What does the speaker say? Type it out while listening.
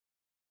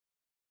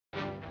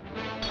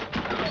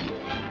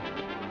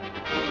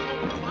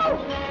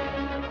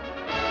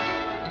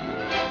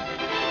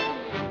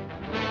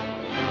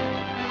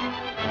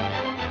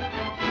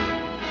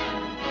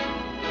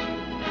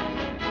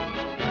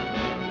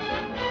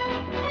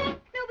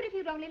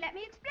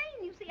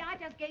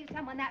gave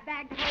someone that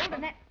bag to hold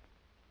and then...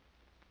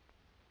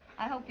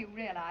 I hope you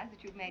realize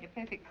that you've made a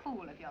perfect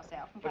fool of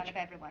yourself in front of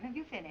everyone. Have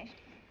you finished?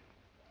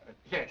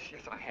 Yes,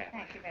 I have.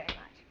 Thank you very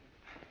much.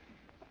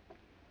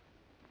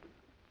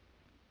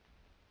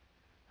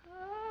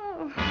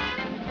 Oh.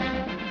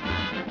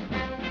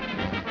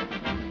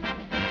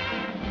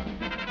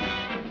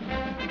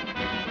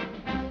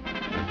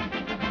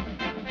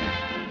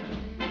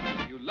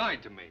 You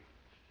lied to me.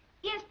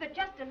 Yes, but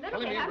just a little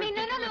Telling bit. me a I mean,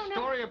 no.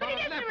 story about but it a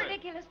isn't leopard. a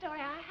ridiculous story.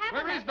 I have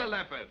Where is the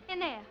leopard? In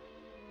there.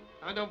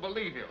 I don't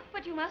believe you.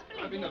 But you must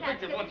believe I've been me. the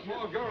victim once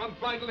more of your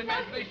unbridled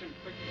imagination.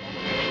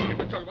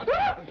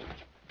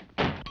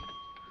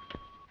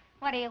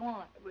 What do you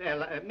want?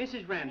 Well,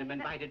 Mrs. Random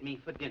invited me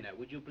for dinner.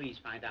 Would you please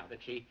find out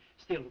if she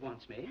still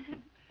wants me?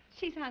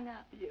 She's hung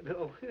up. Yeah,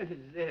 oh,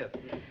 yes,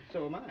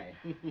 so am I.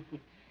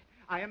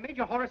 I am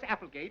Major Horace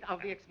Applegate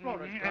of the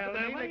Explorers Club.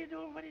 What are you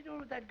doing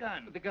with that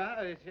gun? The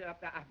gun is,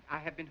 I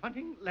have been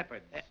hunting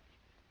leopards.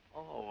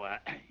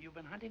 You've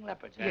been hunting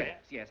leopards,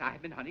 Yes, I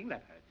have been hunting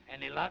leopards.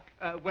 Any luck?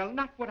 Well,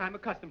 not what I'm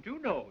accustomed to,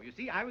 no. You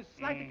see, I was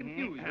slightly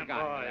confused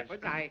regarding the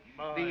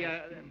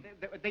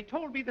leopards. They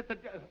told me that the...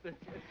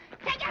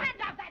 Take your hands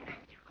off that man!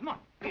 Come on,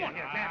 Come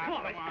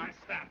on,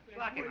 stop.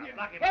 Lock him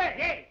up.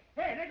 Hey,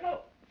 let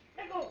go.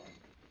 Hello,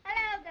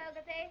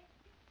 Gildersleeve.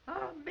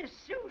 Oh, Miss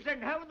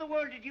Susan, how in the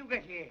world did you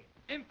get here?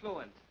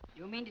 Influence.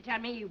 You mean to tell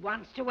me he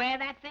wants to wear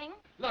that thing?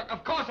 Look,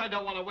 of course I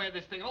don't want to wear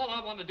this thing. All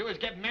I want to do is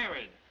get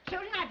married.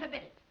 Susan, I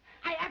forbid it.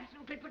 I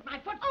absolutely put my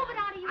foot Oh, but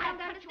down. Artie, you I'll don't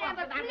cut understand, off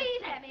but without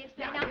please a let me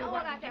explain. Now, Now, you hold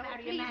want on, to Daryl.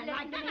 marry a Please man listen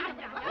like to me.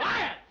 that?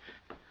 Quiet!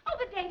 Oh,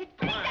 but David,